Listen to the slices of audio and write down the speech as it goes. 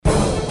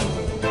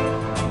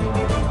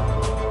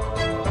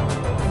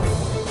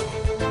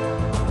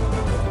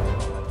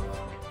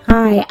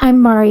Hi, I'm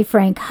Mari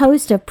Frank,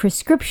 host of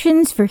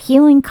Prescriptions for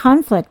Healing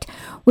Conflict,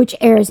 which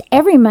airs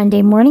every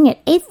Monday morning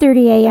at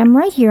 8:30 a.m.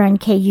 right here on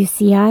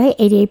KUCI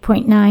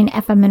 88.9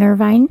 FM in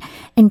Irvine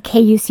and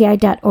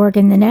KUCI.org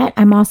in the net.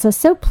 I'm also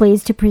so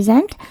pleased to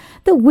present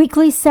the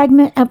weekly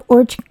segment of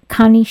Orange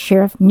County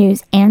Sheriff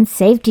News and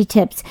Safety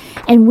Tips.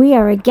 And we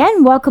are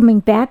again welcoming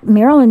back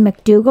Marilyn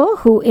MacDougall,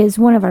 who is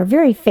one of our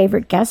very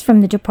favorite guests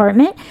from the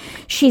department.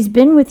 She's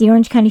been with the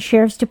Orange County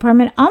Sheriff's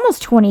Department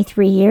almost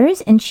 23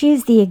 years, and she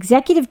is the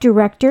Executive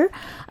Director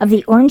of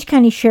the Orange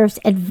County Sheriff's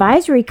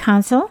Advisory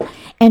Council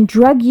and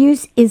Drug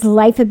Use is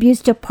Life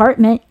Abuse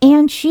Department,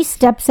 and she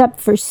steps up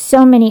for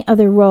so many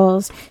other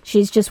roles.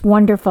 She's just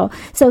wonderful.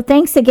 So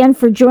thanks again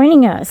for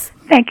joining us.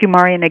 Thank you,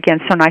 Mari, and again,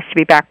 so nice to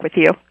be back with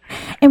you.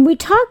 And we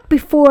talked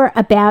before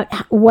about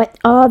what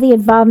all the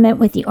involvement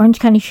with the Orange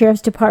County Sheriff's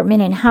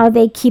Department and how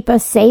they keep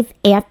us safe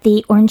at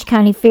the Orange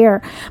County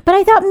Fair. But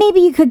I thought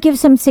maybe you could give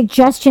some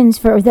suggestions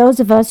for those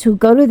of us who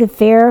go to the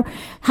fair,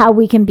 how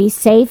we can be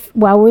safe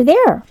while we're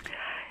there.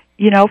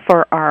 You know,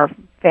 for our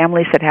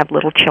families that have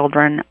little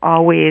children,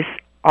 always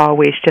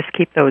just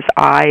keep those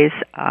eyes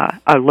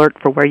alert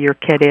for where your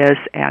kid is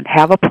and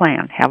have a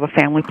plan, have a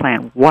family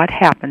plan. What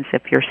happens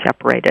if you're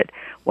separated?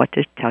 What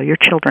to tell your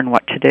children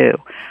what to do.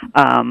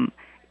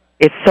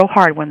 It's so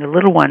hard when the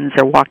little ones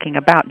are walking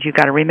about. You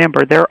got to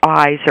remember their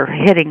eyes are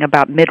hitting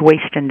about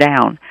mid-waist and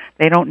down.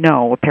 They don't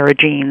know a pair of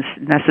jeans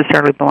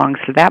necessarily belongs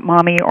to that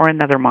mommy or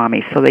another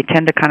mommy, so they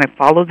tend to kind of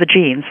follow the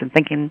jeans and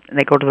thinking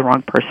they go to the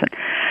wrong person.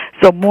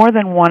 So more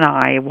than one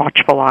eye,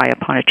 watchful eye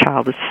upon a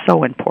child is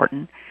so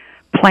important.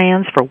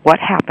 Plans for what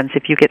happens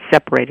if you get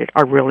separated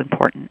are real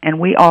important. And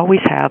we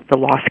always have the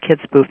Lost Kids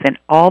booth, and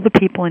all the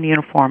people in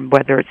uniform,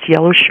 whether it's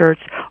yellow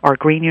shirts or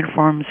green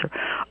uniforms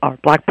or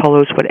black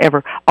polos,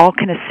 whatever, all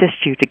can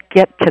assist you to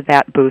get to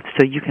that booth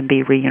so you can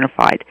be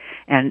reunified.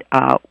 And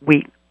our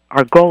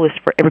goal is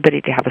for everybody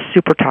to have a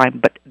super time,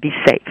 but be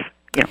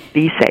safe.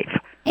 Be safe.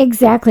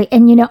 Exactly.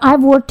 And,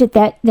 I've worked at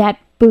that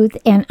booth,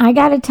 and I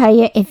got to tell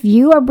you, if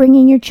you are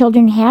bringing your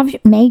children,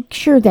 make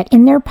sure that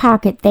in their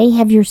pocket they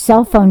have your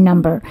cell phone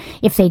number.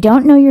 If they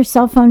don't know your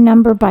cell phone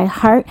number by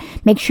heart,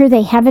 make sure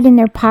they have it in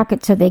their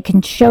pocket so they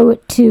can show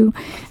it to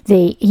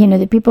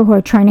the people who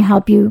are trying to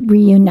help you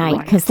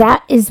reunite. Because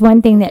that is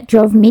one thing that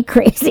drove me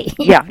crazy.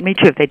 Yeah, me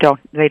too. They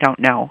don't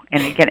know,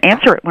 and again,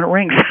 answer it when it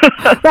rings.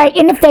 Right,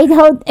 and if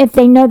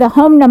they know the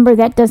home number,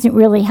 that doesn't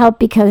really help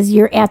because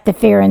you're at the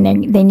fair and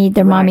then they need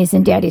their mommies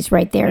and daddies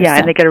right there. Yeah, so.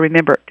 And they got to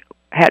remember.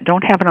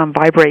 Don't have it on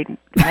vibrate.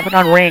 Have it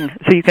on ring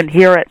so you can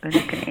hear it and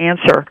you can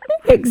answer.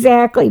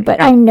 Exactly. But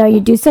I know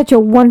you do such a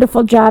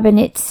wonderful job, and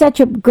it's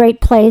such a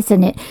great place.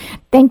 And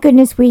thank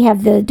goodness we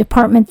have the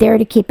department there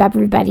to keep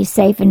everybody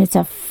safe, and it's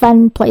a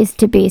fun place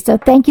to be. So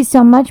thank you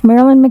so much,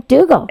 Marilyn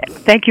MacDougall.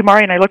 Thank you,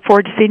 Mari, and I look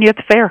forward to seeing you at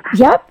the fair.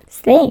 Yep.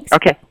 Thanks.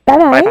 Okay.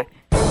 Bye-bye. Bye-bye.